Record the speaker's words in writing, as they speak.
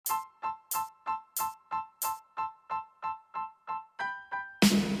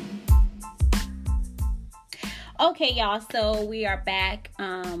Okay, y'all, so we are back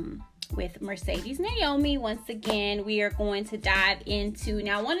with Mercedes Naomi. Once again, we are going to dive into,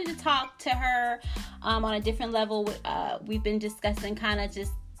 now I wanted to talk to her on a different level. We've been discussing kind of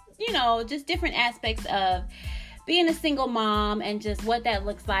just, just different aspects of being a single mom and just what that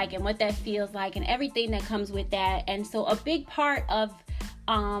looks like and what that feels like and everything that comes with that. And so a big part of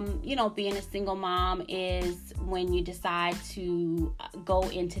being a single mom is when you decide to go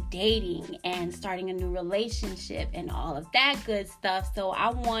into dating and starting a new relationship and all of that good stuff. So I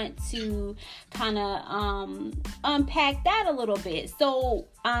want to kind of unpack that a little bit. So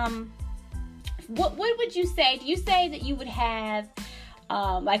what would you say? Do you say that you would have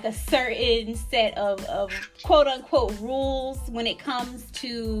like a certain set of quote unquote rules when it comes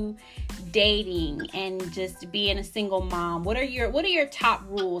to dating and just being a single mom? What are your top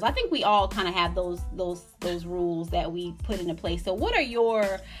rules? I think we all kind of have those rules that we put into place. So what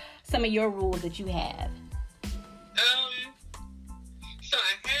are some of your rules that you have? So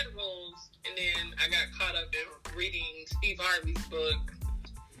I had rules, and then I got caught up in reading Steve Harvey's book,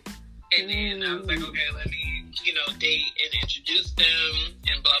 and then I was like, okay, let me date and introduce them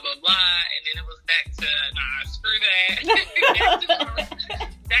and blah blah blah, and then it was back to screw that.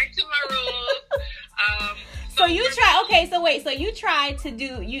 back to my rules. So you try. Okay, so wait. So you tried to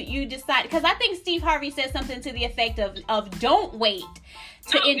do. You decide, because I think Steve Harvey said something to the effect of don't wait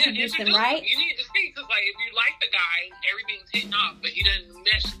to introduce them, right? You need to see, because if you like the guy, everything's hitting off, but he doesn't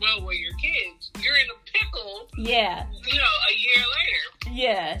mesh well with your kids, you're in a pickle. Yeah. A year later.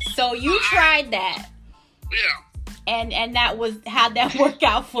 Yeah. So you tried that. Yeah. And that was, how'd that work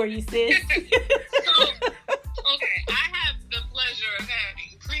out for you, sis? So, okay, I have the pleasure of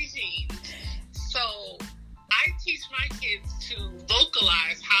having preteens. So I teach my kids to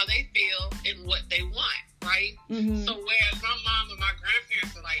vocalize how they feel and what they want, right? Mm-hmm. So whereas my mom and my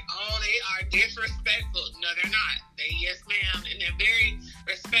grandparents are like, oh, they are disrespectful. No, they're not. They yes, ma'am, and they're very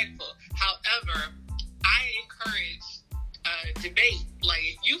respectful. However, I encourage debate. Like,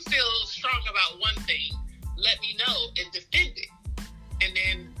 if you feel strong about one thing, let me know and defend it. And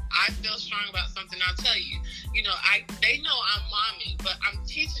then I feel strong about something, I'll tell you. They know I'm mommy, but I'm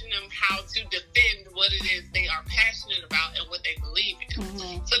teaching them how to defend what it is they are passionate about and what they believe in.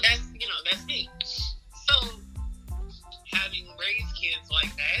 Mm-hmm. So that's me. So having raised kids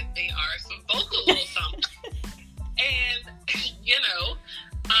like that, they are some vocal little something. And,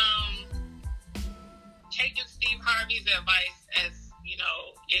 taking Steve Harvey's advice as,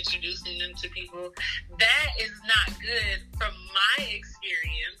 introducing them to people, that is not good from my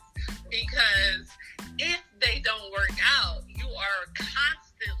experience, because if they don't work out, you are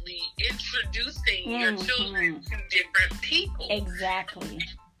constantly introducing your children to different people. Exactly.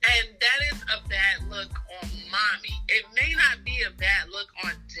 And that is a bad look on mommy. It may not be a bad look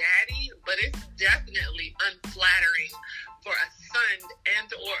on daddy, but it's definitely unflattering for a son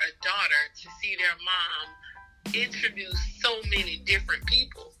and or a daughter to see their mom introduce so many different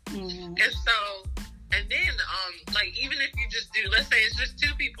people. Mm-hmm. And then even if you just do, let's say it's just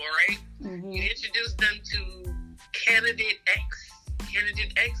two people, right? Mm-hmm. You introduce them to candidate X.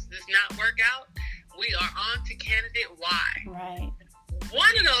 Candidate X does not work out. We are on to candidate Y. Right.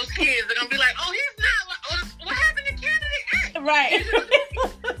 One of those kids are gonna be like, "Oh, he's not. What happened to candidate X?" Right. And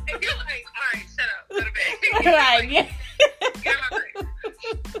you're like, "All right, shut up, go to bed." Right. Like, get my break.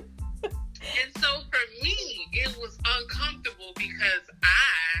 And so for me, it was uncomfortable because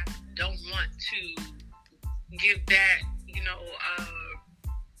I don't want to give that,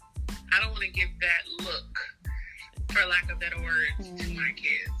 I don't want to give that look, for lack of better words, to my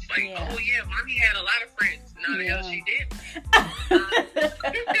kids. Like, oh yeah, mommy had a lot of friends. No, the hell she didn't.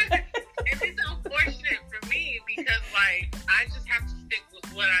 And it's unfortunate for me because, I just have to stick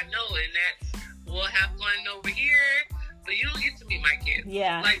with what I know, and that's, we'll have fun over here, but you don't get to meet my kids.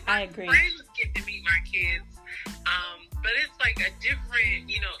 Yeah, I agree. My friends get to meet my kids, but it's like a different,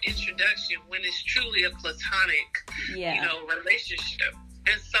 introduction when it's truly a platonic, relationship.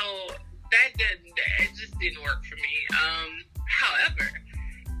 And so it just didn't work for me. However,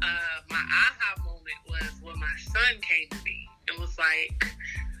 my aha moment was when my son came to me and was like,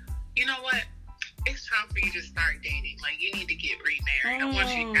 you know what? It's time for you to start dating. Like, you need to get remarried. I want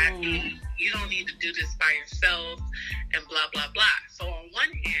you happy. You don't need to do this by yourself and blah, blah, blah. So on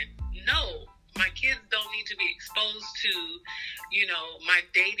one hand, no, my kids don't need to be exposed to, my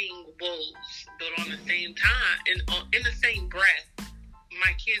dating woes. But on the same time, in the same breath,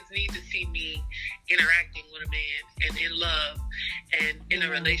 my kids need to see me interacting with a man and in love and in a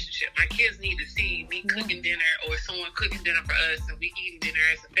relationship. My kids need to see me cooking dinner, or someone cooking dinner for us and we eating dinner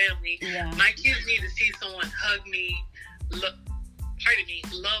as a family. Yeah. My kids need to see someone hug me,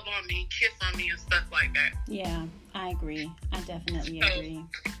 love on me, kiss on me, and stuff like that. Yeah, I agree. I definitely agree.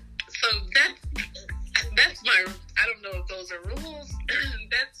 So that's my, I don't know if those are rules.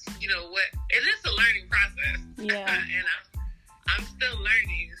 That's, what, and it's a learning process. Yeah. And I'm still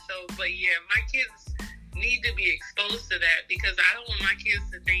learning. So, but yeah, my kids need to be exposed to that, because I don't want my kids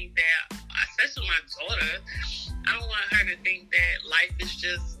to think that, especially my daughter, I don't want her to think that life is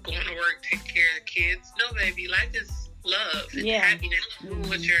just going to work, take care of the kids. No, baby, life is love and happiness. Doing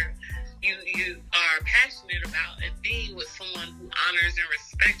what you are passionate about, and being with someone who honors and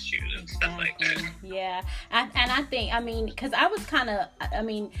respects you and stuff like that. Yeah. And I think, because I was kind of,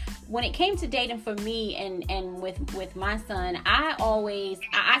 when it came to dating for me and with my son,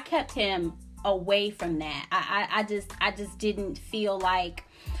 I kept him away from that. I just didn't feel like,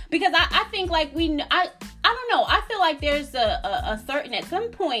 because I think like I don't know, I feel like there's a certain, at some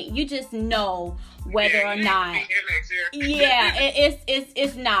point you just know whether or not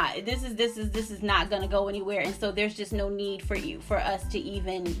it's not, this is not gonna go anywhere, and so there's just no need for us to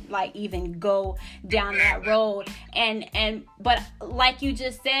even go down that road. But like you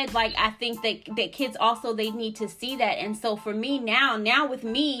just said, like, I think that kids also, they need to see that. And so for me now with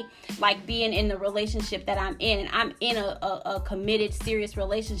me, like, being in the relationship that I'm in, and I'm in a committed, serious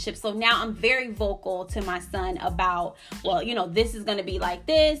relationship, so now I'm very vocal to my son about, well, this is gonna be like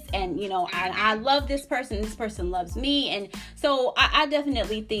this, and I love this person loves me. And so I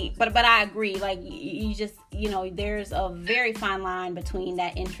definitely think, but I agree, like, you just, there's a very fine line between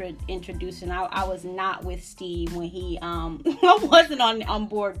that introduction. I was not with Steve when he I wasn't on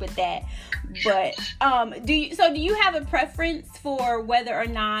board with that. But do you have a preference for whether or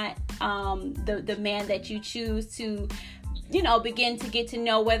not the man that you choose to begin to get to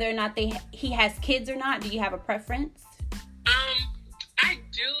know, whether or not he has kids or not? Do you have a preference? I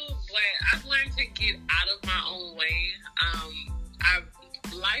do, but I've learned to get out of my own way.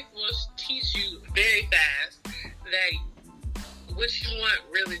 Life will teach you very fast that what you want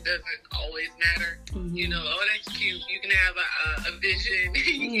really doesn't always matter. Mm-hmm. Oh, that's cute. You can have a vision.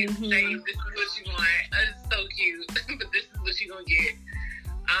 You can say, this is what you want. It's so cute, but this is what you're going to get.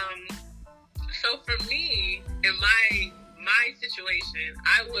 So for me, in my situation,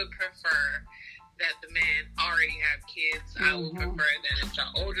 I would prefer that the man already have kids. I would prefer that it's an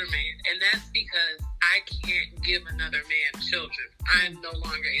older man, and that's because I can't give another man children. I'm no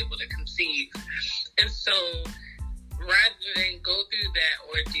longer able to conceive, and so rather than go through that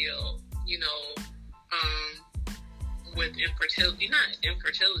ordeal, with infertility,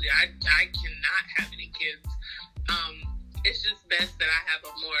 I cannot have any kids. It's just best that I have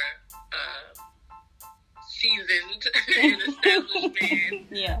a more seasoned and established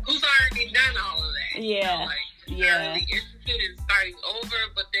man who's already done all of that. Yeah. Not really interested in starting over,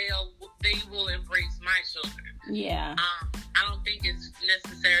 but they will embrace my children. Yeah. I don't think it's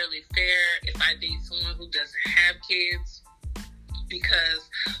necessarily fair if I date someone who doesn't have kids, because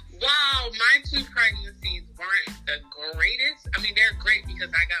while my 2 pregnancies weren't the greatest, they're great because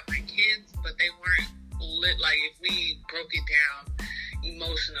I got my kids, but they weren't lit. Like, if we broke it down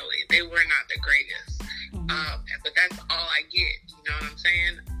emotionally, they were not the greatest. But that's all I get. You know what I'm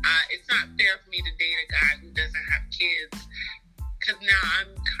saying? It's not fair for me to date a guy who doesn't have kids, because now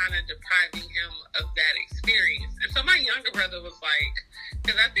I'm kind of depriving him of that experience. And so my younger brother was like,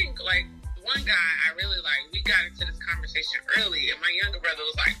 because I think, like, one guy I really like, we got into this conversation early, and my younger brother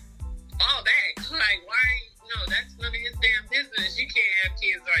was like, all that? Like, why? No, that's none of his damn business. You can't have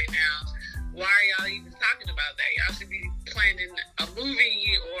kids right now. Why are y'all even talking about that? Y'all should be planning a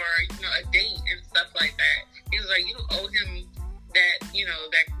movie or, a date and stuff like that. He was like, you don't owe him that,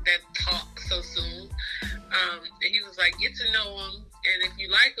 that talk so soon. And he was like, get to know him, and if you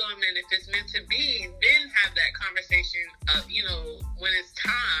like him, and if it's meant to be, then have that conversation of, when it's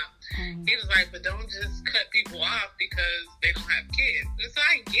time. He was like, but don't just cut people off because they don't have kids. And so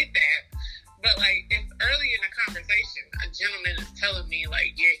I get that. But, like, if early in the conversation, a gentleman is telling me,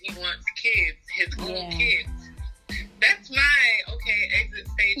 like, yeah, he wants kids, his own kids, that's my, exit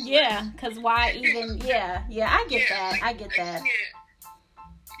stage. Yeah, because why even, I get that. I get that.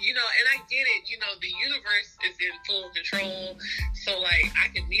 And I get it, the universe is in full control. So, like, I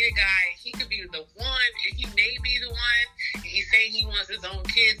could meet a guy, he could be the one, and he may be the one, and he's saying he wants his own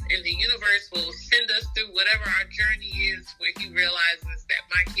kids, and the universe will send us through whatever our journey is, where he realizes that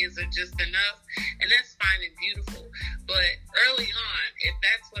my kids are just enough, and that's fine and beautiful. But early on, if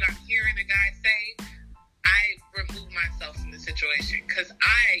that's what I'm hearing a guy say, I remove myself from the situation, because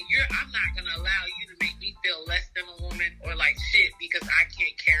I'm not going to allow you to make me feel less than a woman or like shit because I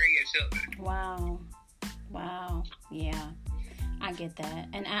can't carry your children. Wow. Yeah, I get that.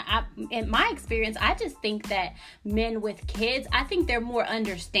 And I in my experience, I just think that men with kids, I think they're more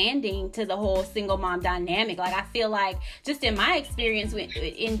understanding to the whole single mom dynamic. Like, I feel like, just in my experience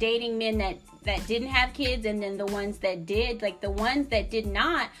in dating men that didn't have kids, and then the ones that did, like the ones that did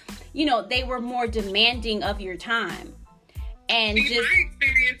not, you know, they were more demanding of your time. And see, my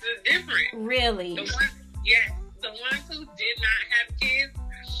experience is different. Really? The ones who did not have kids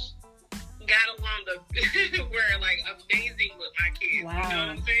got along were like amazing with my kids. Wow. You know what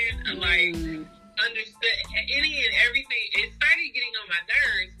I'm saying? Like, understood any and everything. It started getting on my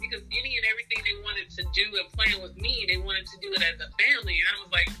nerves because any and everything they wanted to do and plan with me, they wanted to do it as a family. And I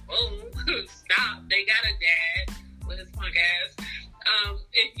was like, oh, stop. They got a dad with his punk ass.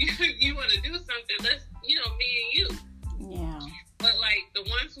 If you want to do something, let's, you know, me and you. Yeah. But like, the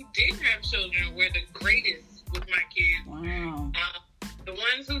ones who didn't have children were the greatest with my kids. Wow. The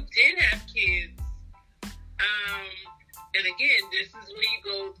ones who did have kids, and again, this is when you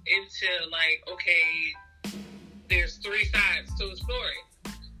go into like, okay, there's three sides to a story.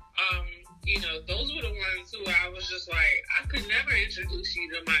 You know, those were the ones who I was just like, I could never introduce you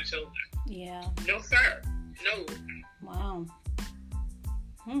to my children. Yeah. No, sir. No. Wow.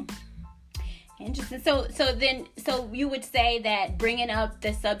 Interesting. So you would say that bringing up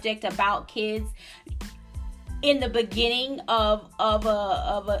the subject about kids in the beginning of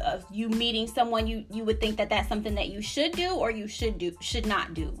you meeting someone, you would think that that's something that you should do, or you should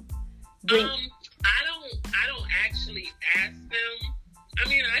not do? I don't actually ask them. I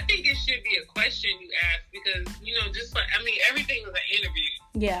mean, I think it should be a question you ask because, you know, just like, I mean, everything is an interview.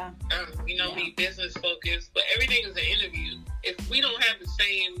 Yeah. You know, me business focused, but everything is an interview. If we don't have the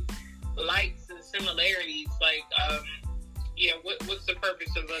same likes and similarities, like, what's the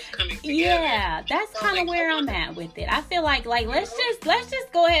purpose of us coming together? Yeah, that's kind of where I'm at with it. I feel like let's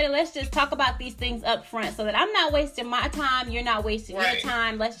just go ahead and let's just talk about these things up front so that I'm not wasting my time, you're not wasting your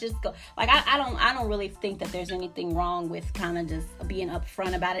time. Let's just go. Like, I don't really think that there's anything wrong with kind of just being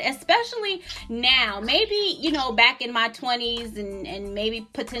upfront about it, especially now. Maybe, you know, back in my 20s and maybe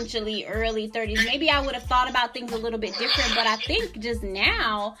potentially early 30s, maybe I would have thought about things a little bit different, but I think just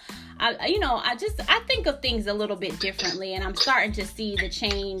now, I think of things a little bit differently, and I'm starting to see the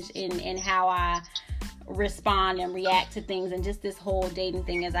change in how I respond and react to things, and just this whole dating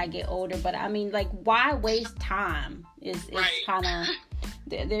thing as I get older. But I mean, like, why waste time? Is kind of,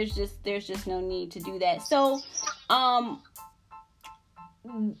 there's just no need to do that. So,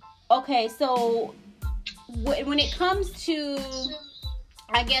 okay, so when it comes to,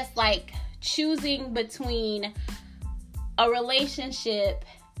 I guess, like, choosing between a relationship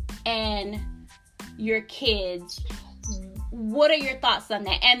and your kids, what are your thoughts on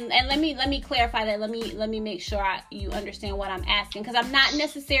that? And let me clarify that. Let me make sure you understand what I'm asking, because I'm not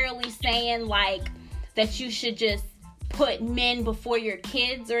necessarily saying like that you should just put men before your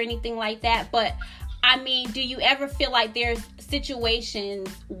kids or anything like that. But I mean, do you ever feel like there's situations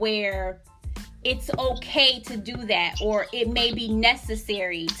where it's okay to do that, or it may be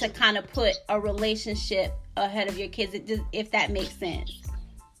necessary to kind of put a relationship ahead of your kids, if that makes sense?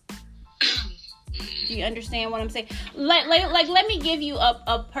 Do you understand what I'm saying? Let me give you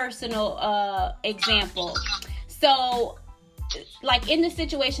a personal example. So, like, in the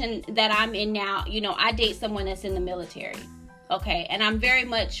situation that I'm in now, you know, I date someone that's in the military. Okay, and I'm very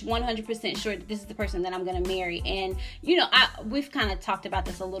much 100% sure that this is the person that I'm going to marry. And, you know, we've kind of talked about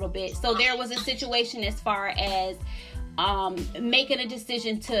this a little bit. So there was a situation as far as making a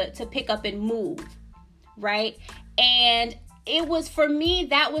decision to pick up and move, right? And it was, for me,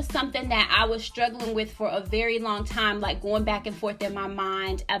 that was something that I was struggling with for a very long time, like going back and forth in my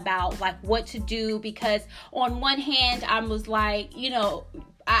mind about like what to do, because on one hand, I was like, you know,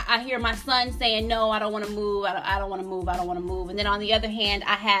 I hear my son saying, no, I don't want to move. I don't want to move. I don't want to move. And then on the other hand,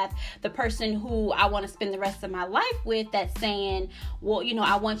 I have the person who I want to spend the rest of my life with that's saying, well, you know,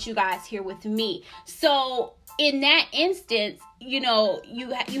 I want you guys here with me. So in that instance, you know, you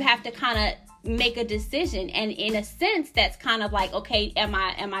have to kind of make a decision. And in a sense, that's kind of like, okay, am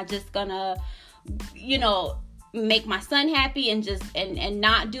I just gonna, you know, make my son happy and just and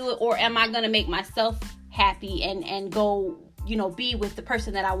not do it, or am I gonna make myself happy and go, you know, be with the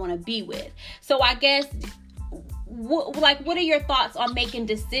person that I want to be with? So I guess, what are your thoughts on making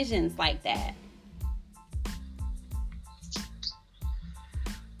decisions like that?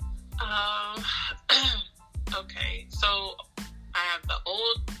 Okay, so I have the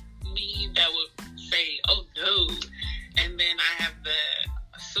old me that would say, oh no, and then I have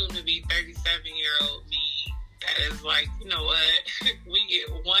the soon-to-be 37-year-old me that is like, you know what, we get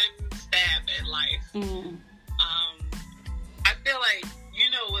one stab at life. Mm. I feel like you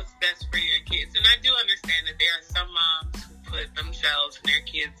know what's best for your kids, and I do understand that there are some moms who put themselves and their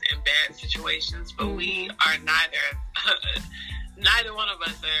kids in bad situations, but we are neither one of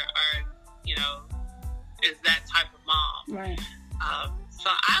us are is that type of mom. Right. So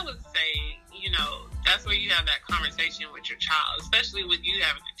I would say, that's where you have that conversation with your child, especially with you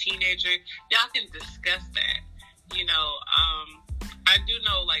having a teenager. Y'all can discuss that. I do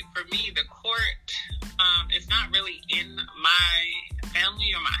know, like, for me, the court, it's not really in my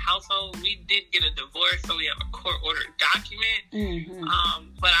family or my household. We did get a divorce, so we have a court-ordered document.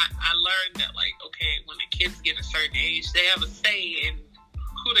 But I learned that, like, okay, when the kids get a certain age, they have a say in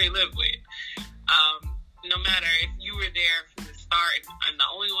who they live with. No matter if you were there from the start and the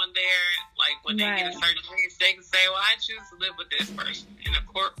only one there, like, when they get a certain age, they can say, well, I choose to live with this person, and the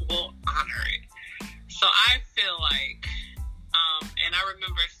court will honor it. So I feel like, and I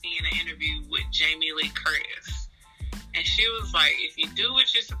remember seeing an interview with Jamie Lee Curtis, and she was like, if you do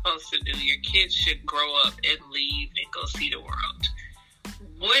what you're supposed to do, your kids should grow up and leave and go see the world.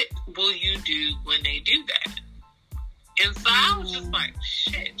 What will you do when they do that? And so I was just like,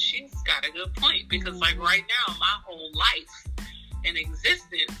 shit, she's got a good point. Because, like, right now, my whole life and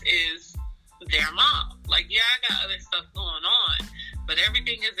existence is their mom. Like, yeah, I got other stuff going on, but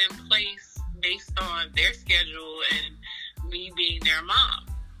everything is in place based on their schedule and me being their mom.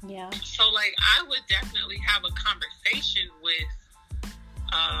 Yeah. So, like, I would definitely have a conversation with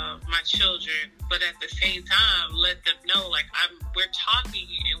my children, but at the same time, let them know, like, we're talking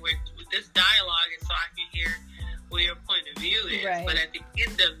and this dialogue is so I can hear what your point of view is. Right. But at the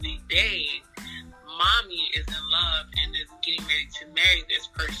end of the day, mommy is in love and is getting ready to marry this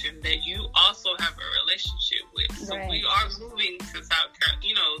person that you also have a relationship with. So we are moving to South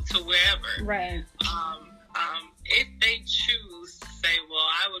Carolina, to wherever. Right. If they choose to say, well,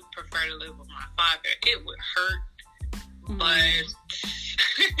 I would prefer to live with my father, it would hurt. But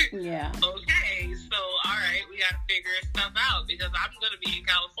yeah. Okay, so all right, we got to figure stuff out because I'm going to be in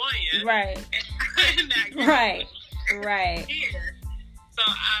California. Right. Right. Here. So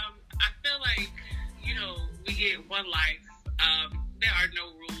I feel like, we get one life. There are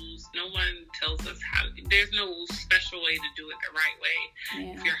no rules. No one tells us how to. There's no special way to do it the right way.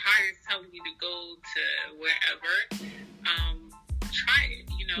 Yeah. If your heart is telling you to go to wherever, try it.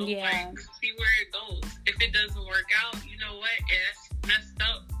 Like, see where it goes. If it doesn't work out, you know what? It's messed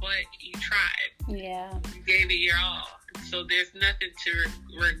up, but you tried. Yeah. You gave it your all. So there's nothing to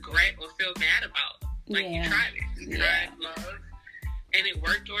regret or feel bad about. Like, you tried it. You tried love, and it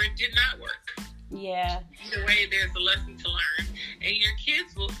worked or it did not work. Yeah. Either way, there's a lesson to learn. And your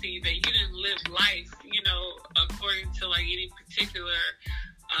kids will see that you didn't live life, according to, like, any particular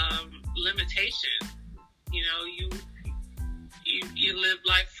limitation. You live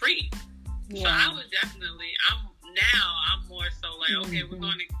life free. Yeah. So I would definitely, I'm more so like, okay, we're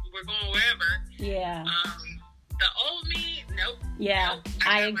going wherever. Yeah. The old me, nope. Yeah, nope.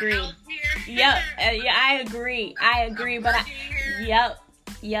 I agree. Yep. Yeah, I agree. But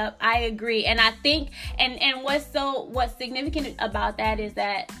Yep, I agree. And I think, and what's significant about that is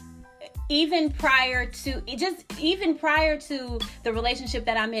that even prior to the relationship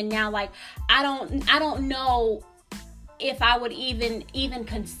that I'm in now, like, I don't know if I would even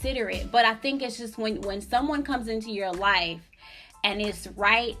consider it. But I think it's just when someone comes into your life and it's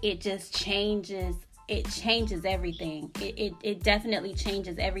right, it just changes. It changes everything. It definitely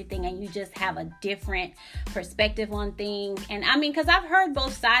changes everything, and you just have a different perspective on things. And I mean, because I've heard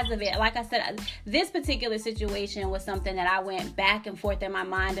both sides of it. Like I said, this particular situation was something that I went back and forth in my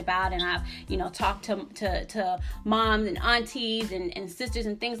mind about, and I've talked to moms and aunties and sisters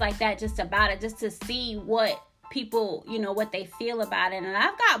and things like that just about it, just to see what people, what they feel about it. And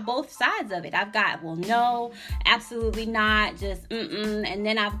I've got both sides of it. I've got, well, no, absolutely not, just and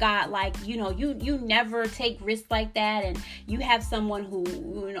then I've got, like, you never take risks like that, and you have someone who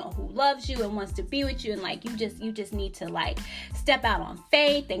who loves you and wants to be with you, and, like, you just need to, like, step out on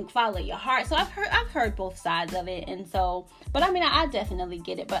faith and follow your heart. So I've heard both sides of it. And so, but I mean, I definitely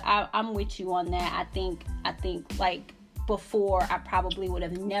get it, but I'm with you on that. I think like, before, I probably would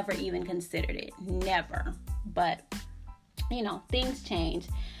have never even considered it. Never. But, things change.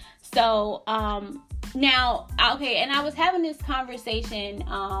 So, now, okay, and I was having this conversation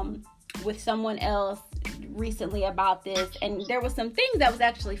with someone else recently about this, and there was some things that was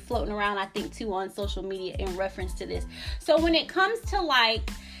actually floating around, I think, too, on social media in reference to this. So when it comes to, like,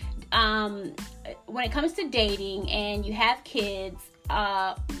 when it comes to dating and you have kids,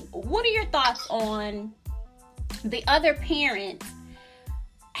 what are your thoughts on the other parent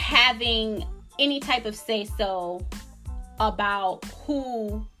having any type of say-so about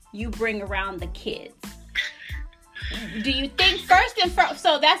who you bring around the kids? do you think first and foremost,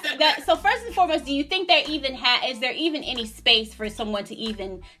 do you think is there even any space for someone to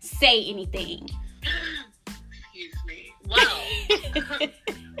even say anything? Excuse me. Wow.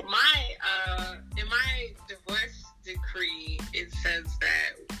 In my divorce decree, it says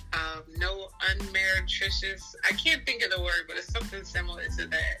that no unmeretricious, I can't think of the word, but it's something similar to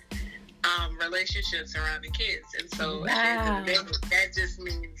that, relationships around the kids. And so at the end of the day, that just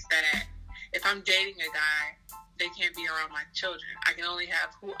means that if I'm dating a guy, they can't be around my children. I can only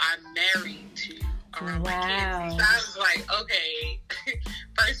have who I'm married to around my kids. So I was like, okay,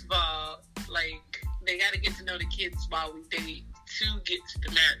 first of all, like, they got to get to know the kids while we date to get to the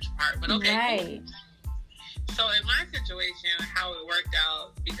marriage part. But okay, right. Cool. So in my situation, how it worked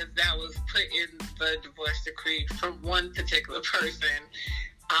out, because that was put in the divorce decree from one particular person,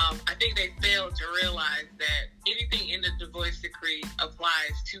 I think they failed to realize that anything in the divorce decree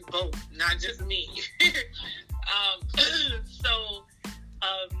applies to both, not just me. So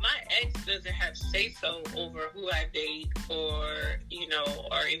my ex doesn't have say-so over who I date or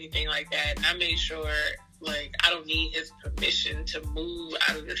anything like that. And I made sure, like, I don't need his permission to move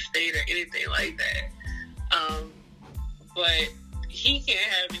out of the state or anything like that. But he can't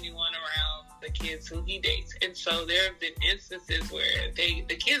have anyone around the kids who he dates. And so there have been instances where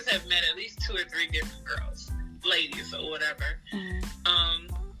the kids have met at least 2 or 3 different girls, ladies or whatever. Mm-hmm.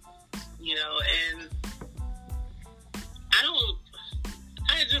 And I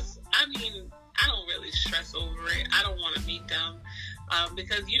don't really stress over it. I don't want to meet them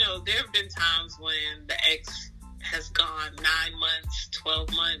because, there have been times when the ex has gone 9 months,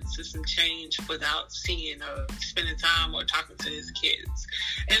 12 months to some change without seeing or spending time or talking to his kids.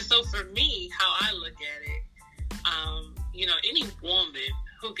 And so for me, how I look at it, any woman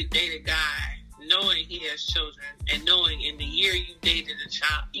who could date a guy knowing he has children and knowing in the year you dated a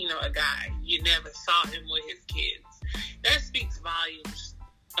guy, you never saw him with his kids, that speaks volumes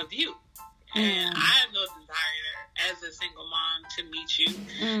of you. And I have no desire as a single mom to meet you,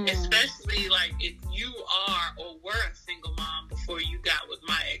 especially like if you are or were a single mom before you got with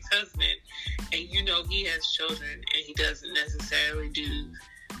my ex-husband and he has children and he doesn't necessarily do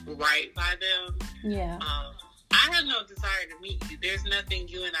right by them. Yeah. I have no desire to meet you. There's nothing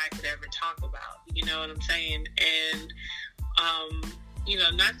you and I could ever talk about. You know what I'm saying? And,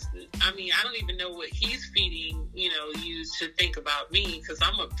 I don't even know what he's feeding, you to think about me because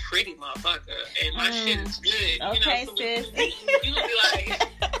I'm a pretty motherfucker and my shit is good. Okay, so sis. You would be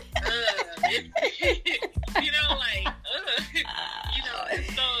like, and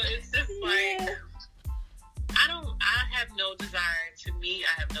so it's just like, I have no desire to meet.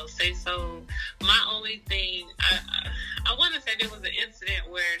 I have no say-so. My only thing, I want to say there was an incident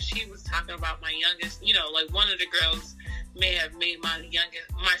where she was talking about my youngest, like one of the girls may have made my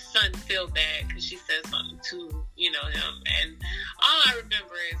son feel bad because she said something to, him. And all I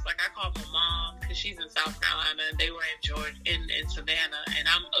remember is, like, I called my mom because she's in South Carolina and they were in Savannah and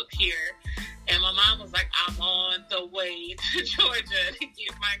I'm up here. And my mom was like, I'm on the way to Georgia to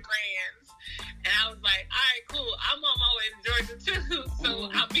get my grands. And I was like, all right, cool. I'm on my way to Georgia too. So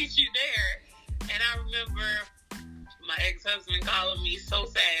I'll meet you there. And I remember my ex-husband calling me so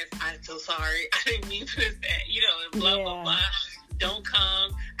fast. I'm so sorry. I didn't mean to do that, and blah, blah, blah. Don't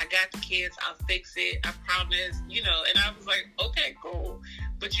come. I got the kids. I'll fix it. I promise, and I was like, okay, cool.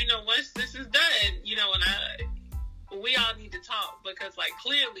 But, once this is done, and we all need to talk because, like,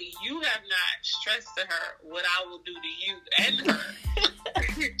 clearly you have not stressed to her what I will do to you and her,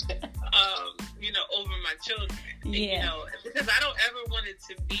 over my children. Yeah. Because I don't ever want it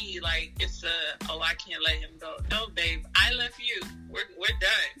to be like it's I can't let him go. No, babe, I left you. We're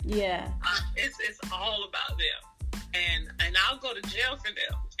done. Yeah. It's all about them. And I'll go to jail for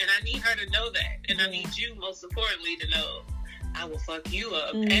them. And I need her to know that. And I need you, most importantly, to know I will fuck you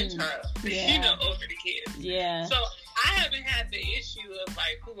up and her, over the kids. Yeah. So I haven't had the issue of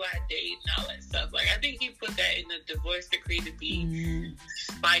like who I date and all that stuff. Like I think he put that in the divorce decree to be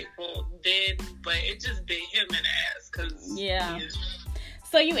spiteful then, but it just bit him in the ass because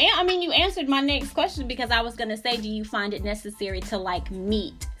So you answered my next question because I was gonna say, do you find it necessary to like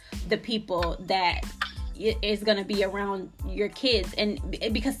meet the people that is going to be around your kids? And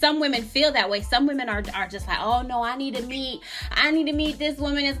because some women feel that way, some women are just like, oh no, I need to meet this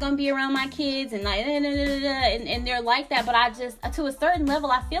woman that's going to be around my kids and like and they're like that. But I just, to a certain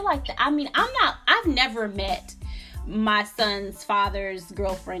level, I feel like I've never met my son's father's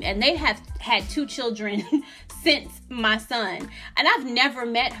girlfriend, and they have had 2 children since my son, and I've never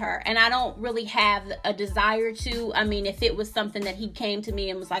met her, and I don't really have a desire to. I mean, if it was something that he came to me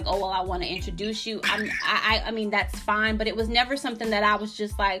and was like, oh, well, I want to introduce you, I mean, that's fine, but it was never something that I was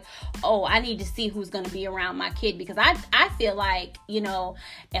just like, oh, I need to see who's going to be around my kid, because I feel like, you know,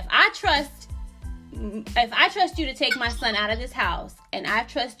 if I trust you to take my son out of this house, and I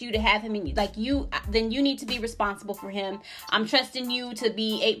trust you to have him in, like, you, then you need to be responsible for him. I'm trusting you to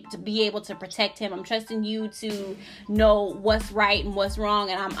be able to protect him. I'm trusting you to know what's right and what's wrong,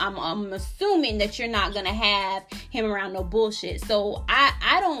 and I'm assuming that you're not gonna have him around no bullshit. So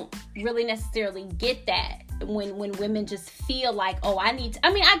I don't really necessarily get that when women just feel like, oh, I need to.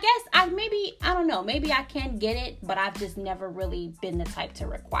 I mean, I guess I don't know, maybe I can get it, but I've just never really been the type to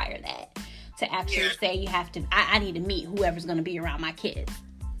require that. To actually say you have to, I need to meet whoever's going to be around my kids.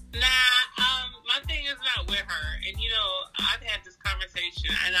 Nah, my thing is not with her. And, you know, I've had this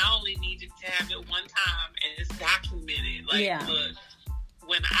conversation, and I only needed to have it one time, and it's documented. Like, look,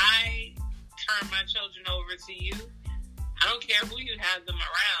 when I turn my children over to you, I don't care who you have them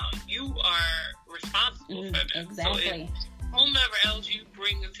around. You are responsible for them. Exactly. So if whomever else you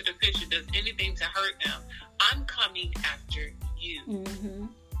bring into the picture does anything to hurt them, I'm coming after you. Mm-hmm.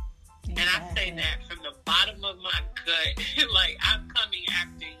 And I say that from the bottom of my gut. Like, I'm coming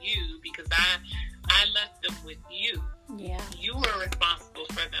after you because I left them with you. Yeah. You were responsible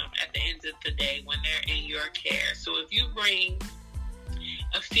for them at the end of the day when they're in your care. So if you bring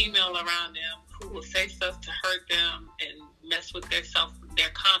a female around them who will say stuff to hurt them and mess with their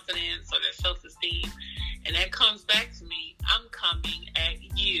confidence or their self-esteem, and that comes back to me, I'm coming at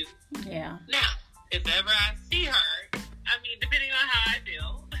you. Yeah. Now, if ever I see her, I mean, depending on how I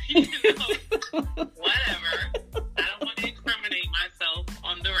feel, you know, whatever. I don't want to incriminate myself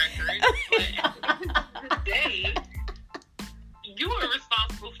on the record, but at the end of the day, you are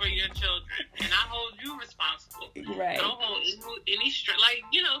responsible for your children, and I hold you responsible. Right. I don't hold any like,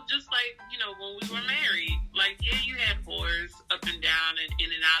 you know, just like, you know, when we were married, like, yeah, you had whores up and down and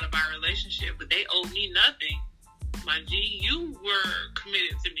in and out of our relationship, but they owed me nothing. My G, you were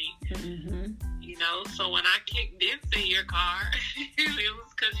committed to me. Mm-hmm. You know, so when I kicked dents in your car, it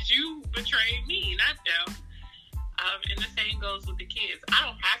was because you betrayed me, not them. And the same goes with the kids. I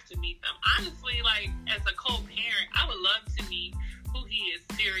don't have to meet them. Honestly, like, as a co-parent, I would love to meet who he is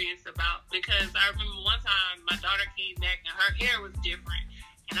serious about, because I remember one time my daughter came back and her hair was different.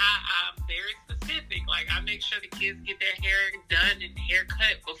 And I'm very specific. Like, I make sure the kids get their hair done and hair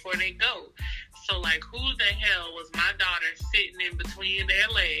cut before they go. So, like, who the hell was my daughter sitting in between their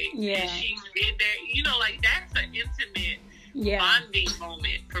legs? Yeah. And she did that. You know, like, that's an intimate bonding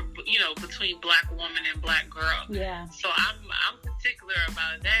moment for, you know, between black woman and black girl. Yeah. So I'm particular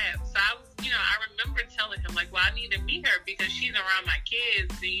about that. So I was, you know, I remember telling him, like, well, I need to meet her because she's around my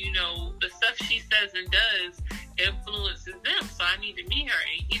kids, and, you know, the stuff she says and does influences them. So I need to meet her.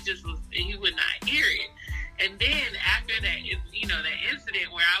 And he would not hear it. And then after that, you know, that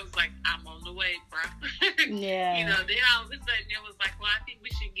incident where I was like, I'm on the way, bro. Yeah. You know, then all of a sudden it was like, well, I think we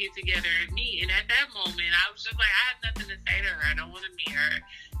should get together and meet. And at that moment, I was just like, I have nothing to say to her. I don't want to meet her.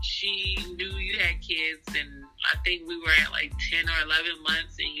 She knew you had kids, and I think we were at like 10 or 11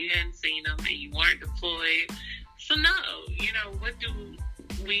 months, and you hadn't seen them, and you weren't deployed. So no, you know,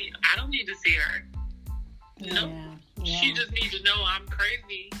 I don't need to see her. No. Yeah. She just needs to know I'm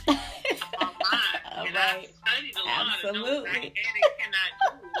crazy about mine. And I studied a lot to know what I can and cannot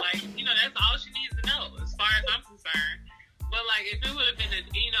do. Like, you know, that's all she needs to know as far as I'm concerned. But, like, if it would have been,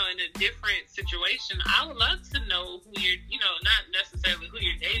 in a different situation, I would love to know who you're, you know, not necessarily who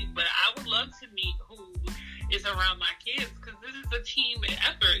you're dating, but I would love to meet who is around my kids, because this is a team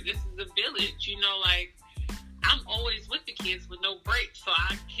effort. This is a village, you know, like, I'm always with the kids with no break, so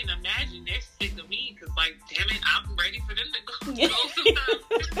I can imagine they're sick of me because, like, damn it, I'm ready for them to go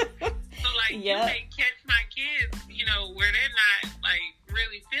sometimes. So, like, you may catch my kids, you know, where they're not, like,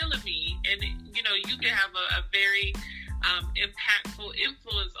 really feeling me, and, you know, you can have a very impactful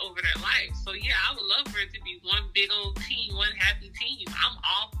influence over their life. So, yeah, I would love for it to be one big old team, one happy team. I'm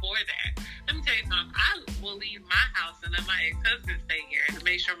all for that. Let me tell you something. I will leave my house and let my ex-husband stay here to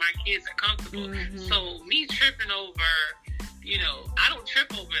make sure my kids are comfortable. Mm-hmm. So me tripping over, you know, I don't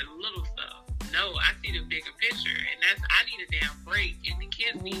trip over little stuff. No, I see the bigger picture, and I need a damn break. And the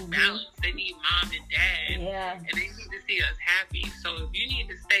kids need balance. They need mom and dad, and they need to see us happy. So if you need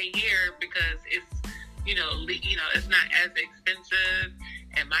to stay here because it's, you know, it's not as expensive,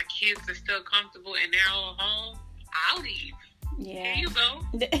 and my kids are still comfortable in their own home, I'll leave. Yeah. Here you go.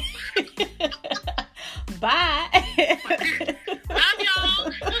 Bye. Love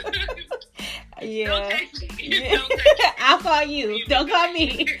y'all. Yeah. Don't text me. I'll call you. Don't call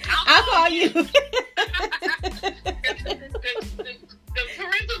me. I'll call you. The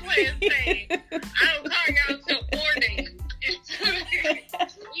parental plan is saying, I don't call y'all until 4 days.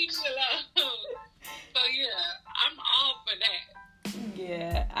 Leave me alone. So yeah, I'm all for that.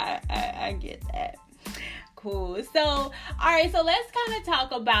 Yeah, I get that. Cool. So, all right. So let's kind of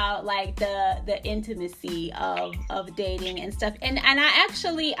talk about like the intimacy of dating and stuff. And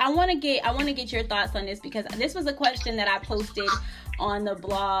I want to get your thoughts on this, because this was a question that I posted on the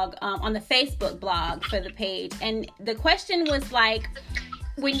blog, on the Facebook blog for the page. And the question was like,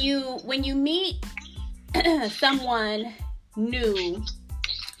 when you meet someone new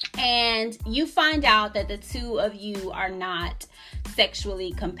and you find out that the two of you are not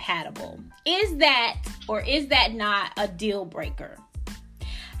sexually compatible, is that not a deal breaker?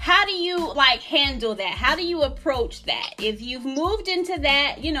 How do you like handle that? How do you approach that? If you've moved into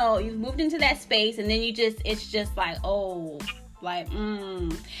that, you've moved into that space, and then it's just like,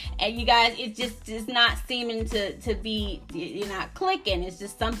 and you guys, it just is not seeming to be, you're not clicking. It's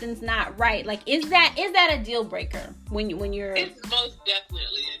just something's not right. Like, is that a deal breaker when you're? It's most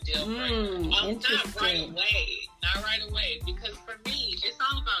definitely a deal breaker. Not right away, because for me, it's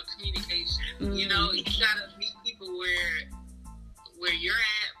all about communication. Mm-hmm. You gotta meet people where you're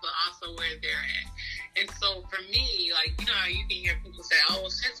at, but also where they're at. And so for me, like, how you can hear people say, "Oh,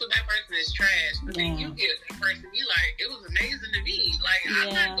 sex with that person is trash," but then you get a person, you like, "It was amazing to me." Like,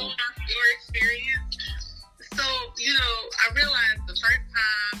 I'm not going off your experience. So, I realized the first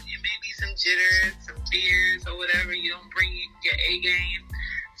time it may be some jitters, some fears, or whatever. You don't bring your A game.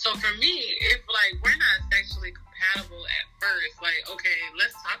 So for me, if like we're not sexually compatible at first, like, okay,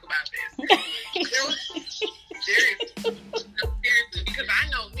 let's talk about this. Seriously, because I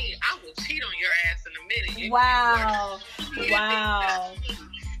know me, I will cheat on your ass in a minute. Wow.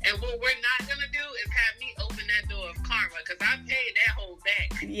 And what we're not gonna do is have me open that door of karma, because I paid that whole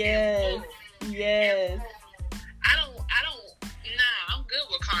back. Yes. I'm good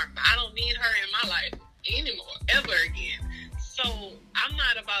with karma. I don't need her in my life anymore, ever again. So I'm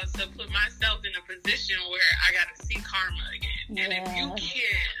not about to put myself in a position where I gotta see karma again. Yeah. And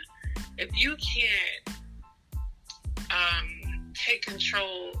if you can't take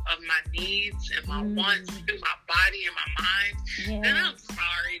control of my needs and my wants through my body and my mind, then I'm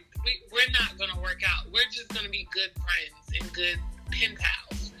sorry. We're not gonna work out. We're just gonna be good friends and good pen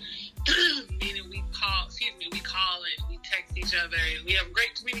pals. Meaning we call and we text each other and we have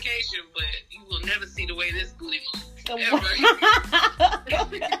great communication, but you will never see the way this booty moves.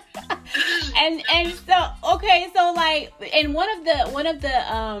 and so like, and one of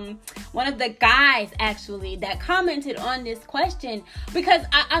the guys actually that commented on this question, because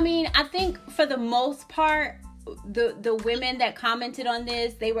I think for the most part, the women that commented on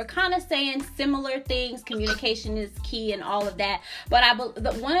this, they were kind of saying similar things. Communication is key and all of that. But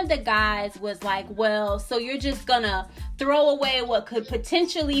one of the guys was like, well, so you're just gonna throw away what could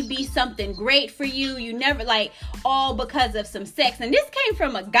potentially be something great for you. You never, like, all because of some sex. And this came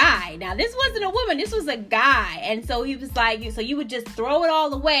from a guy. Now, this wasn't a woman. This was a guy. And so he was like, so you would just throw it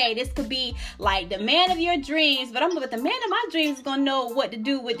all away. This could be like the man of your dreams, but the man of my dreams is gonna know what to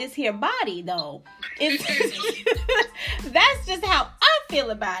do with this here body, though. That's just how I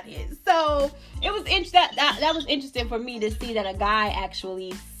feel about it. So it was that was interesting for me to see that a guy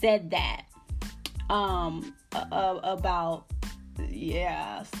actually said that about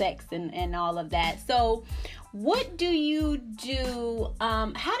sex and all of that. So what do you do? How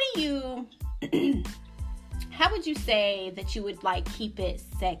would you say that you would like keep it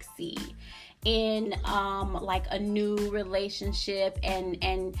sexy in like a new relationship, and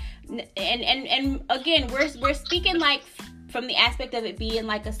again, we're speaking like from the aspect of it being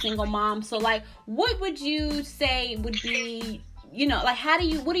like a single mom. So like, what would you say would be, like,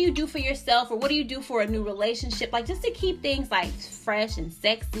 what do you do for yourself, or what do you do for a new relationship, like just to keep things like fresh and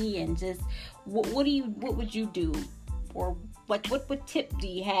sexy, and just what would you do, or like what tip do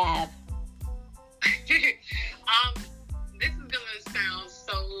you have? This is gonna sound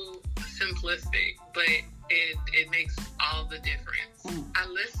so simplistic, but it makes all the difference. I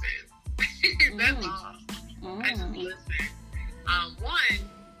listen. That's all. I just listen.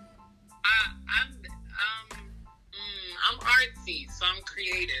 I'm artsy, so I'm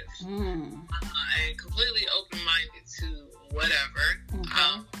creative, and completely open-minded to whatever.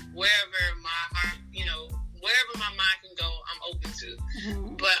 Wherever my heart, wherever my mind can go, I'm open to.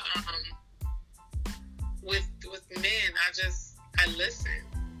 But with men, I listen,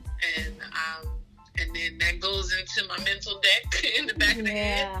 and then that goes into my mental deck in the back of the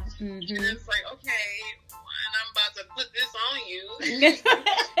head, and it's like, okay, and I'm about to put this on you.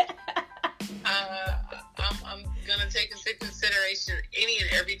 I'm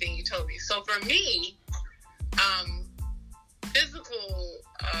everything you told me. So for me, physical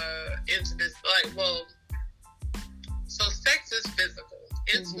intimacy, so sex is physical.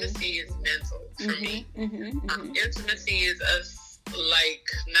 Intimacy is mental for me. Intimacy is us, like,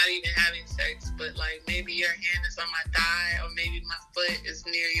 not even having sex, but like maybe your hand is on my thigh, or maybe my foot is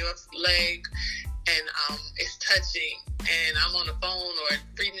near your leg, and it's touching, and I'm on the phone or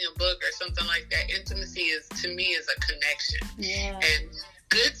reading a book or something like that. Intimacy is, to me, is a connection. Yeah. And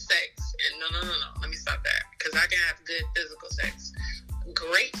good sex, and no, let me stop that, because I can have good physical sex.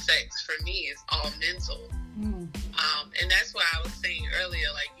 Great sex for me is all mental. And that's why I was saying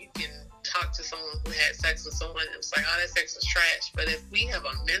earlier, like, you can talk to someone who had sex with someone and it's like, oh, that sex was trash. But if we have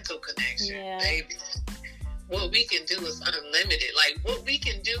a mental connection, baby, what we can do is unlimited. Like, what we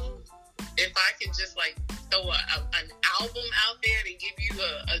can do, if I can just like throw an album out there to give you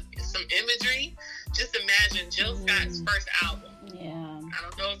some imagery, just imagine Jill Scott's first album. Yeah. I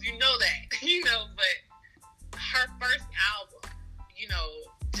don't know if you know that, but her first album,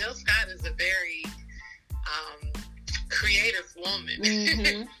 Jill Scott is a very creative woman.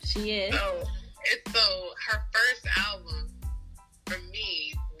 She is. So her first album, for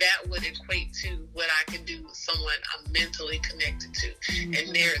me, that would equate to what I can do with someone I'm mentally connected to.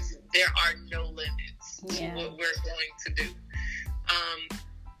 And there are no limits to what we're going to do.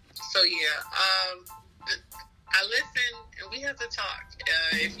 I listen, and we have to talk.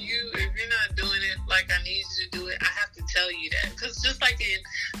 If you're not doing it like I need you to do it, I have to tell you that. Because just like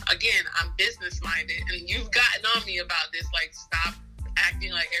again, I'm business minded, and you've gotten on me about this. Like, stop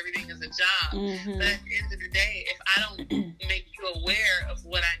acting like everything is a job. But at the end of the day, if I don't make you aware of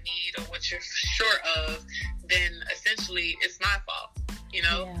what I need or what you're short of, then essentially it's my fault.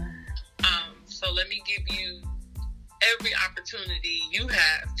 So let me give you every opportunity you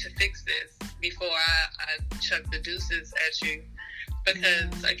have to fix this before I chuck the deuces at you,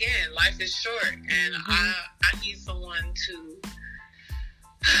 because again, life is short, and I need someone to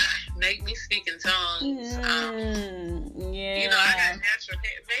make me speak in tongues. I got natural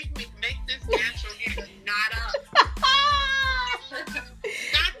hair. Make this natural hair knot up.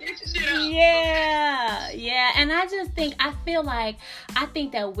 Knot this shit up. Yeah. And I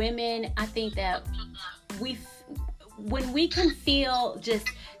think that women, when we can feel just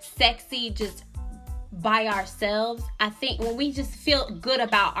sexy just by ourselves, I think when we just feel good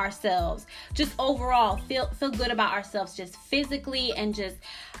about ourselves, just overall feel good about ourselves, just physically, and just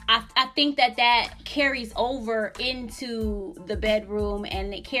I think that carries over into the bedroom,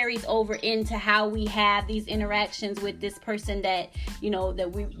 and it carries over into how we have these interactions with this person that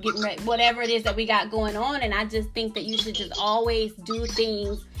that we getting ready, whatever it is that we got going on. And I just think that you should just always do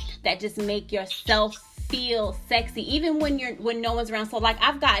things that just make yourself feel sexy, even when no one's around. So like,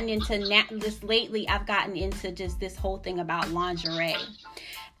 I've gotten into this lately. I've gotten into just this whole thing about lingerie.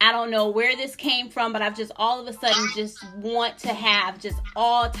 I don't know where this came from, but I've just all of a sudden just want to have just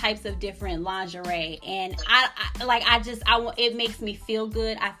all types of different lingerie, and it makes me feel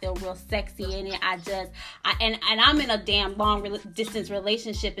good. I feel real sexy in it. And I'm in a damn long distance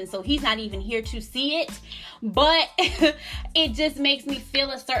relationship, and so he's not even here to see it, but it just makes me feel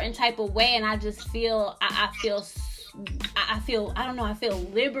a certain type of way, and I just feel I feel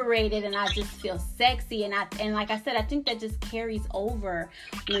liberated, and I just feel sexy, and like I said, I think that just carries over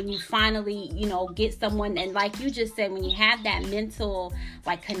when you finally get someone, and like you just said, when you have that mental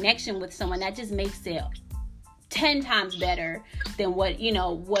like connection with someone, that just makes it 10 times better than what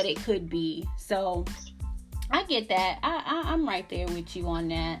it could be. So I get that. I'm right there with you on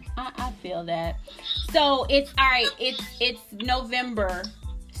that. I feel that. So it's all right. It's November,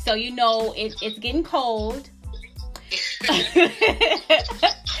 so it's getting cold.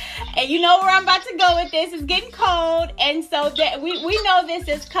 And you know where I'm about to go with this. It's getting cold, and so that we know this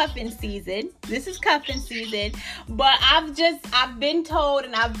is cuffing season. But I've been told,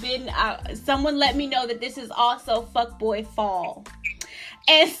 and someone let me know that this is also fuckboy fall.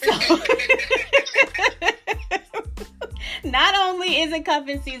 And so not only is it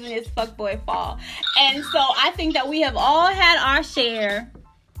cuffing season, it's fuckboy fall. And so I think that we have all had our share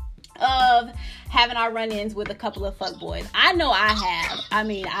of having our run-ins with a couple of fuckboys. I know I have. I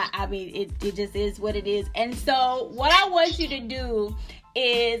mean, it just is what it is. And so what I want you to do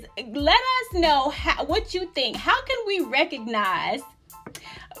is let us know what you think. How can we recognize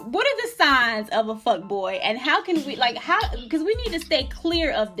what are the signs of a fuckboy, and how can we, like, because we need to stay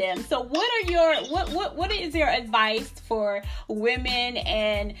clear of them. So what are your, what is your advice for women?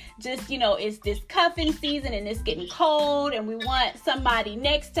 And just, you know, it's this cuffing season and it's getting cold and we want somebody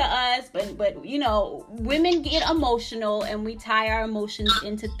next to us, but you know, women get emotional and we tie our emotions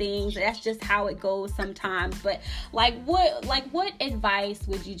into things. That's just how it goes sometimes. But what advice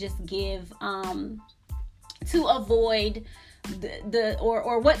would you just give to avoid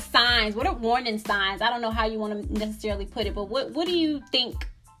or what signs, what are warning signs? I don't know how you want to necessarily put it, but what do you think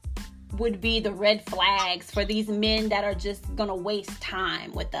would be the red flags for these men that are just gonna waste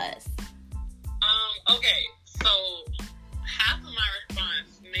time with us? Okay, so half of my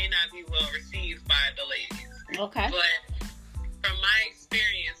response may not be well received by the ladies. Okay. But from my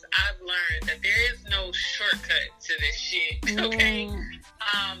experience, I've learned that there is no shortcut to this shit. Okay.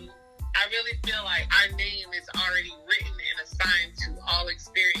 I really feel like our name is already written and assigned to all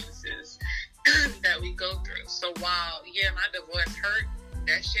experiences that we go through. So while, my divorce hurt,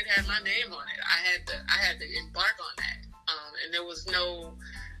 that shit had my name on it. I had to embark on that. And there was no,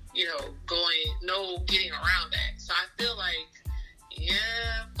 no getting around that. So I feel like,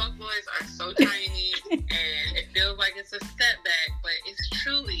 fuckboys are so tiny and it feels like it's a setback, but it's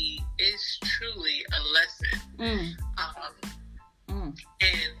truly a lesson. And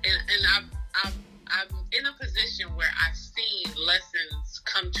I'm in a position where I've seen lessons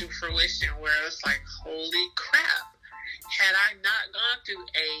come to fruition where it's like, holy crap, had I not gone through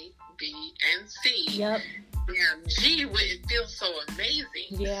A, B, and C, G wouldn't feel so amazing.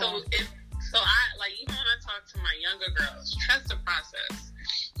 Yeah. So I, like, even when I talk to my younger girls, trust the process,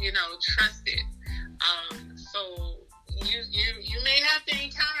 trust it. So you may have to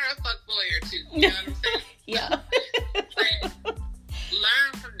encounter a fuckboy or two, you know what I'm saying? Yeah. But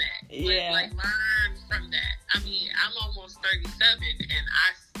learn from that. Like learn from that. I mean, I'm almost 37 and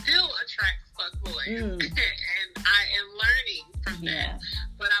I still attract fuckboys. And I am learning from that.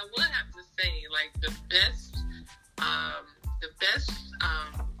 But I would have to say, like, the best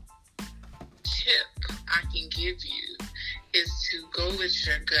tip I can give you is to go with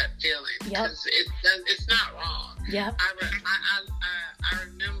your gut feeling, because it's not wrong. I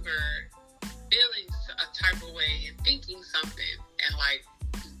remember feeling a type of way and thinking something and like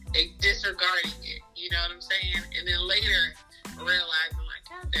disregarding it, you know what I'm saying? And then later realizing, like,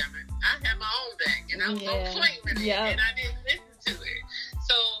 God damn it, I had my own back and I was on point with it and I didn't listen to it.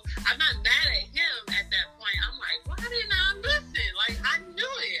 So I'm not mad at him at that point. I'm like, why didn't I listen? Like, I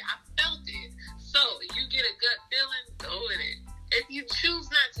knew it, I felt it. So you get a gut feeling, go with it. If you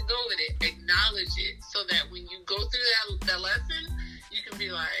choose not to go with it, acknowledge it so that when you go through that lesson, you can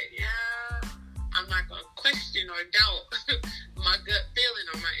be like, I'm not going to question or doubt my gut feeling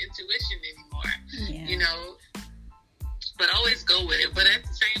or my intuition anymore, but always go with it. But at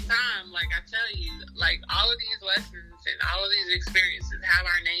the same time, like I tell you, like, all of these lessons and all of these experiences have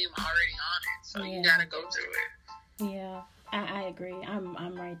our name already on it. So you got to go through it. Yeah. I agree. I'm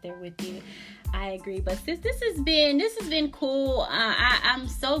right there with you. I agree. But sis, this has been cool. I'm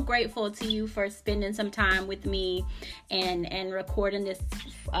so grateful to you for spending some time with me and recording this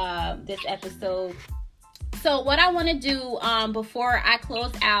episode. So what I want to do before I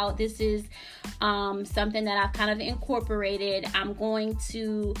close out, this is something that I've kind of incorporated. I'm going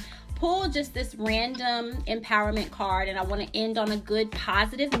to pull just this random empowerment card, and I want to end on a good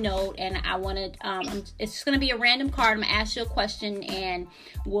positive note. And I want to it's just going to be a random card. I'm going to ask you a question and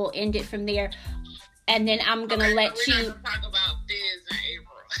we'll end it from there, and then I'm going to let you talk about Fizz and April.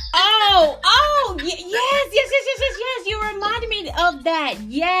 Yes, you reminded me of that.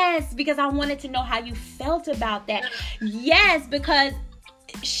 Yes, because I wanted to know how you felt about that. Yes, because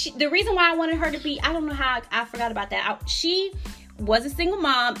the reason why I wanted her to be, I don't know how I forgot about that. She was a single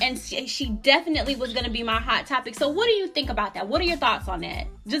mom, and she definitely was going to be my hot topic. So what do you think about that? What are your thoughts on that?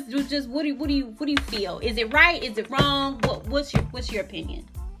 Just what do you feel? Is it right? Is it wrong? What's your opinion?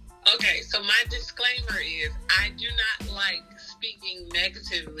 Okay, so my disclaimer is I do not like speaking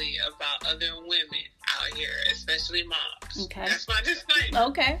negatively about other women out here, especially moms. Okay. That's my disclaimer.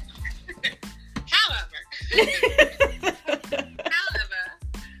 Okay. However,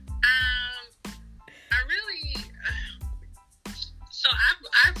 so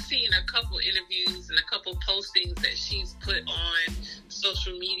I've seen a couple interviews and a couple postings that she's put on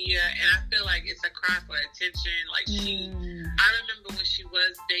social media, and I feel like it's a cry for attention. Like I remember when she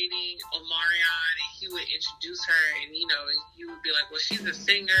was dating Omarion, and he would introduce her, and you would be like, well, she's a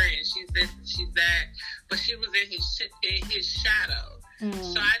singer, and she's this, and she's that, but she was in his shadow.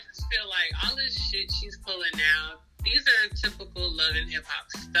 So I just feel like all this shit she's pulling now, these are typical Love and Hip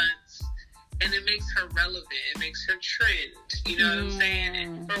Hop stunts. and it makes her relevant. It makes her trend. You know what I'm saying?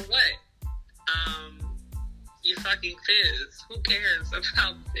 And for what? You fucking Fizz. Who cares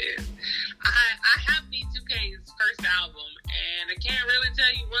about Fizz? I have B2K's first album, and I can't really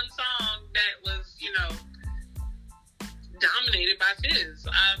tell you one song that was, you know, dominated by Fizz.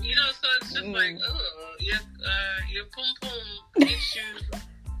 You know, so it's just like, your pum pum gets you.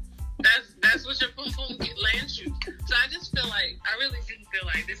 That's what your pum pum lands you. So I just feel like, I really do feel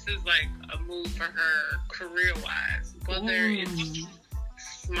like this is like a move for her career wise, whether it's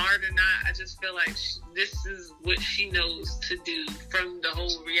smart or not. I just feel like this is what she knows to do from the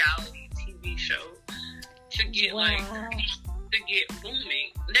whole reality TV show to get to get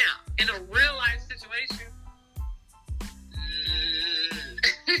booming. Now, in a real life situation,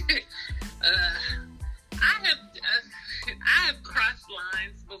 I have crossed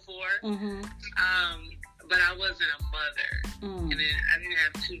lines before, but I wasn't a mother, and then I didn't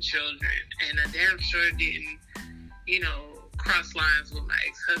have 2 children, and I damn sure didn't, you know, cross lines with my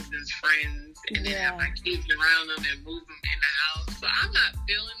ex-husband's friends, and then have my kids around them and move them in the house. So I'm not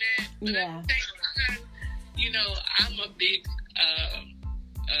feeling it. But at the same time, you know, I'm a big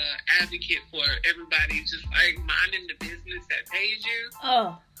advocate for everybody just like minding the business that pays you.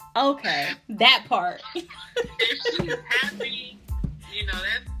 Oh, okay. That part. If she's happy, you know,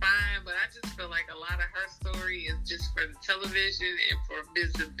 that's fine, but I just feel like a lot of her story is just for the television and for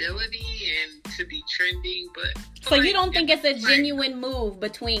visibility and to be trending. But so you don't think it's a genuine move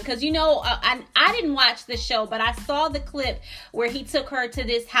between, because, you know, I didn't watch the show, but I saw the clip where he took her to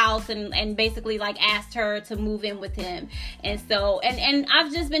this house and basically like asked her to move in with him. And so, and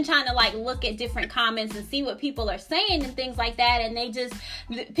I've just been trying to like look at different comments and see what people are saying and things like that. And they just,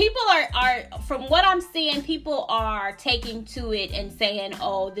 people are from what I'm seeing, people are taking to it and saying,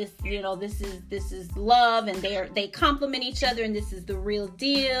 oh, this, you know, this is love, and they compliment each other, and this is the real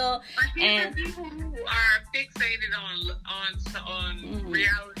deal. And people who are fixated on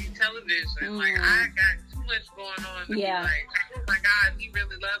reality television, like, I got too much going on to be like, oh my God, he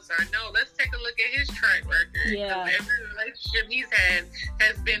really loves her. No, let's take a look at his track record. Yeah. Every relationship he's had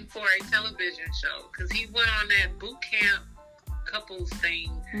has been for a television show, because he went on that boot camp couples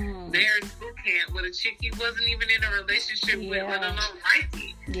thing, marriage boot camp with a chick he wasn't even in a relationship with, let alone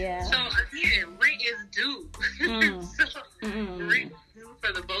wifey. Yeah. So again, rent is due. Rent is due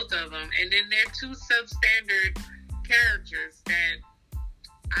for the both of them, and then they're 2 substandard characters that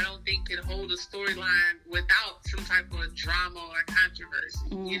I don't think can hold a storyline without some type of drama or controversy.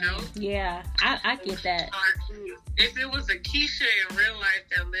 You know? Yeah, I get that. If it was a Keisha in real life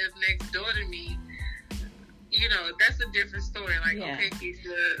that lived next door to me, you know, that's a different story. Like, okay,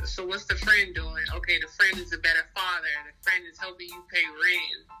 Keisha, so what's the friend doing? Okay, the friend is a better father. The friend is helping you pay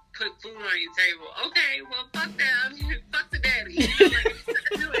rent, put food on your table. Okay, well, fuck that. Fuck the daddy. You know, like, it's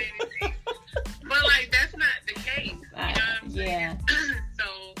not doing anything. But, like, that's not the case. You know what I'm saying? So,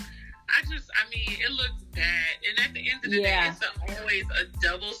 I mean, it looks bad. And at the end of the day, it's always a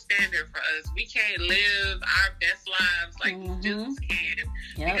double standard for us. We can't live our best lives like these dudes can.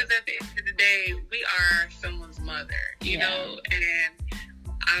 Because at the end of the day, we are someone's mother, you know? And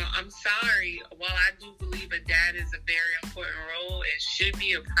I'm sorry, while I do believe a dad is a very important role and should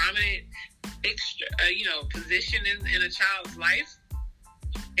be a prominent position in a child's life,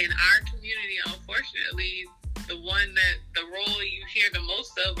 in our community, unfortunately, the role you hear the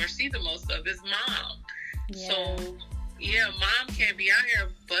most of or see the most of is mom. So mom can't be out here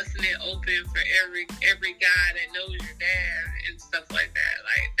busting it open for every guy that knows your dad and stuff like that.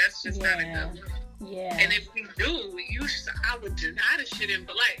 Like, that's just not a good look. Yeah. And if we do, I would deny the shit in,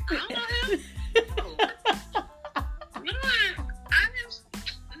 but like, I don't know him. No.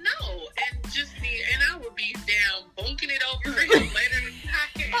 And I would be down bunking it over for him later in the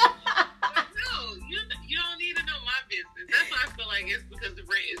podcast. You don't need to know my business. That's why I feel like it's because the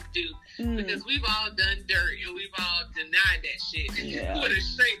rent is due. Because we've all done dirt and we've all denied that shit with a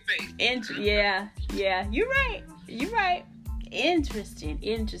straight face. Yeah. You're right. Interesting.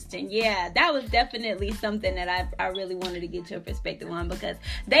 Yeah, that was definitely something that I really wanted to get your perspective on, because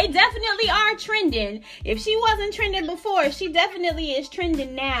they definitely are trending. If she wasn't trending before, she definitely is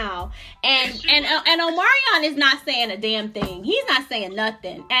trending now. And Omarion is not saying a damn thing. He's not saying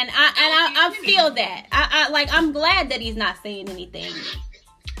nothing. And I feel that. I'm glad that he's not saying anything.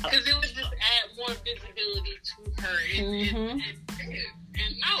 Because it would just add more visibility to her.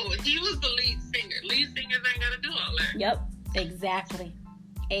 And no, he was the lead singer. Lead singers ain't got to do all that. Yep. Exactly.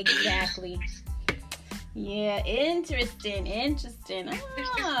 Yeah, interesting.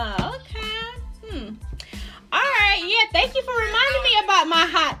 Oh, okay. All right. Yeah, thank you for reminding me about my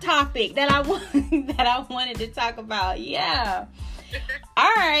hot topic that I wanted to talk about. Yeah.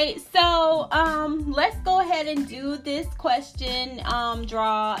 All right, so let's go ahead and do this question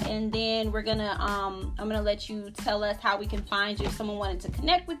draw, and then we're gonna I'm gonna let you tell us how we can find you if someone wanted to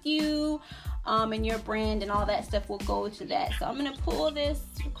connect with you, and your brand and all that stuff. We'll go to that. So I'm gonna pull this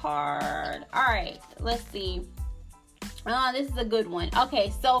card. All right, let's see. This is a good one.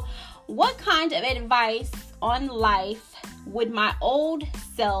 Okay, so what kind of advice on life would my old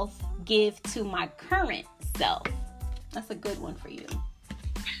self give to my current self? That's a good one for you.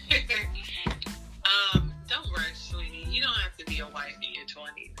 Don't rush, sweetie. You don't have to be a wife in your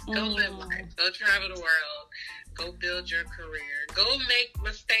 20s. Go live life. Go travel the world. Go build your career. Go make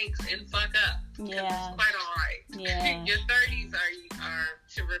mistakes and fuck up. Yeah. It's quite all right. Yeah. Your 30s are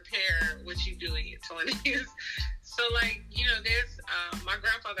to repair what you do in your 20s. So, like, you know, there's, my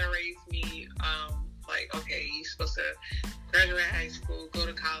grandfather raised me, like, okay, you're supposed to graduate high school, go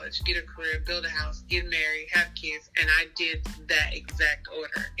to college, get a career, build a house, get married, have kids. And I did that exact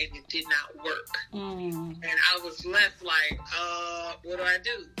order, and it did not work. And I was left like, what do I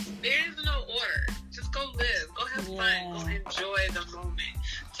do? There is no order. Just go live. Go have fun. Go enjoy the moment.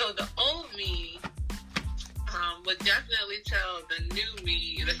 So the old me would definitely tell the new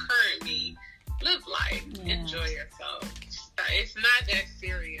me, the current me, live life. Enjoy yourself. It's not that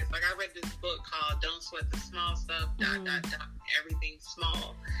serious. Like, I read this book called Don't Sweat the Small Stuff, ... Everything's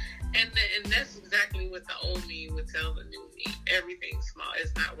small. And that's exactly what the old me would tell the new me. Everything's small.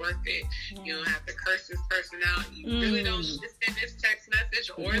 It's not worth it. You don't have to curse this person out. You really don't need to send this text message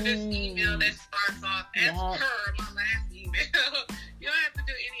or this email that starts off as per my last email. You don't have to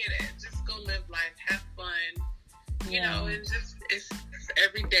do any of that. Just go live life. Have fun. You know, and just, it's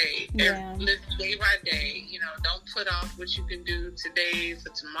every day. Live day by day. You know, don't put off what you can do today for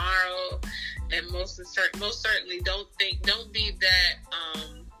tomorrow. And most certainly don't be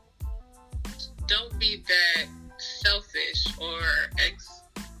that selfish or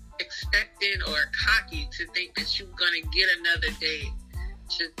expectant or cocky to think that you're gonna get another day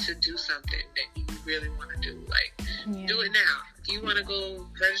to do something that you really want to do. Like, do it now. If you want to go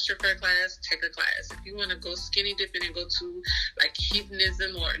register for a class, take a class. If you want to go skinny dipping and go to like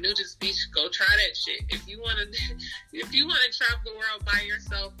hedonism or nudist beach, go try that shit. If you want to travel the world by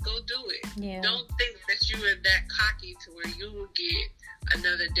yourself, go do it. Don't think that you are that cocky to where you will get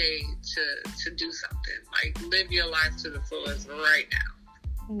another day to do something. Like, live your life to the fullest right now.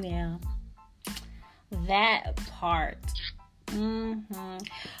 Yeah, that part.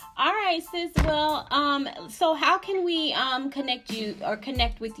 All right, sis. Well, so how can we connect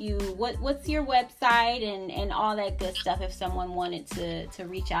with you? What's your website and all that good stuff if someone wanted to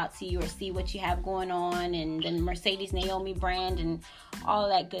reach out to you or see what you have going on, and the Mercedes Naomi brand and all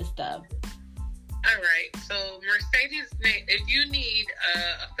that good stuff? All right. So Mercedes, if you need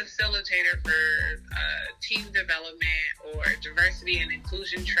a facilitator for team development or diversity and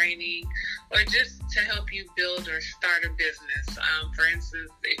inclusion training, or just to help you build or start a business, for instance,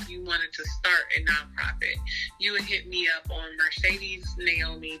 if you wanted to start a nonprofit, you would hit me up on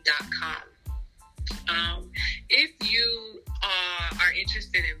mercedesnaomi.com. If you are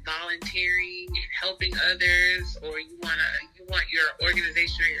interested in volunteering and helping others, or you want your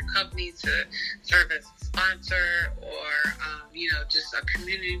organization or your company to serve as a sponsor, or just a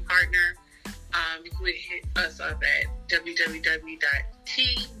community partner, you would hit us up at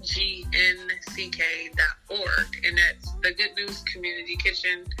www.tgnck.org, and that's the Good News Community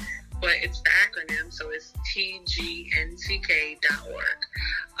Kitchen, but it's the acronym, so it's tgnck.org.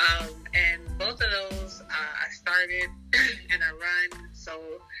 And both of those I started and I run.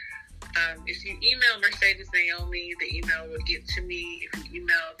 So if you email Mercedes Naomi, the email will get to me. If you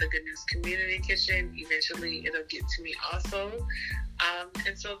email the Good News Community Kitchen, eventually it'll get to me also.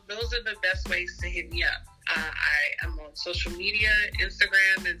 And so those are the best ways to hit me up. I am on social media.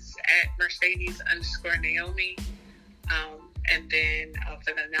 Instagram is at Mercedes_Naomi. And then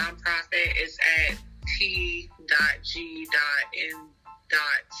for the nonprofit, it's at t.g.n.c.k.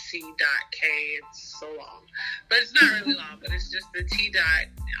 It's so long, but it's not really long, but it's just the T dot,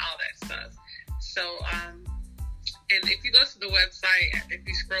 all that stuff. So, and if you go to the website, if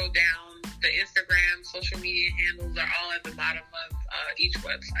you scroll down, the Instagram, social media handles are all at the bottom of each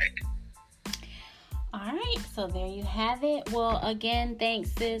website. All right, so there you have it. Well, again,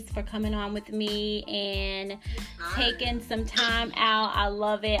 thanks, sis, for coming on with me and taking some time out. I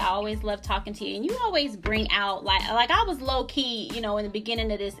love it. I always love talking to you. And you always bring out, like I was low-key, in the beginning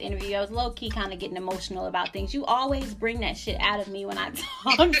of this interview, I was low-key kind of getting emotional about things. You always bring that shit out of me when I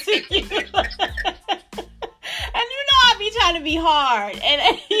talk to you. And I be trying to to be hard,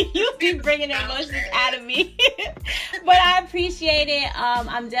 and you be bringing emotions out of me. But I appreciate it.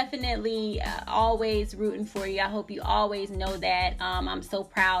 I'm definitely always rooting for you. I hope you always know that. I'm so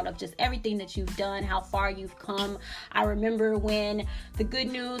proud of just everything that you've done, how far you've come. I remember when the Good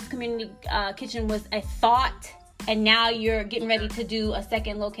News Community Kitchen was a thought, and now you're getting ready to do a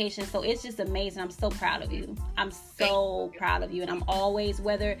second location. So it's just amazing. I'm so proud of you. I'm so proud of you. And I'm always,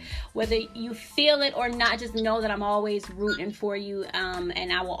 whether you feel it or not, just know that I'm always rooting for you.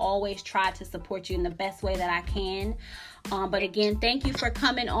 And I will always try to support you in the best way that I can. But again, thank you for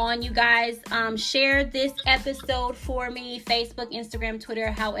coming on, you guys. Share this episode for me. Facebook, Instagram, Twitter,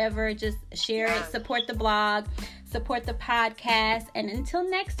 however, just share it. Support the blog. Support the podcast. And until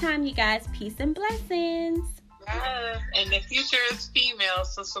next time, you guys, peace and blessings. And the future is female,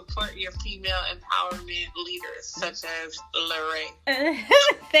 so support your female empowerment leaders such as Lorraine.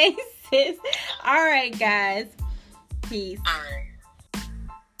 Thanks, sis. All right, guys. Peace. All right.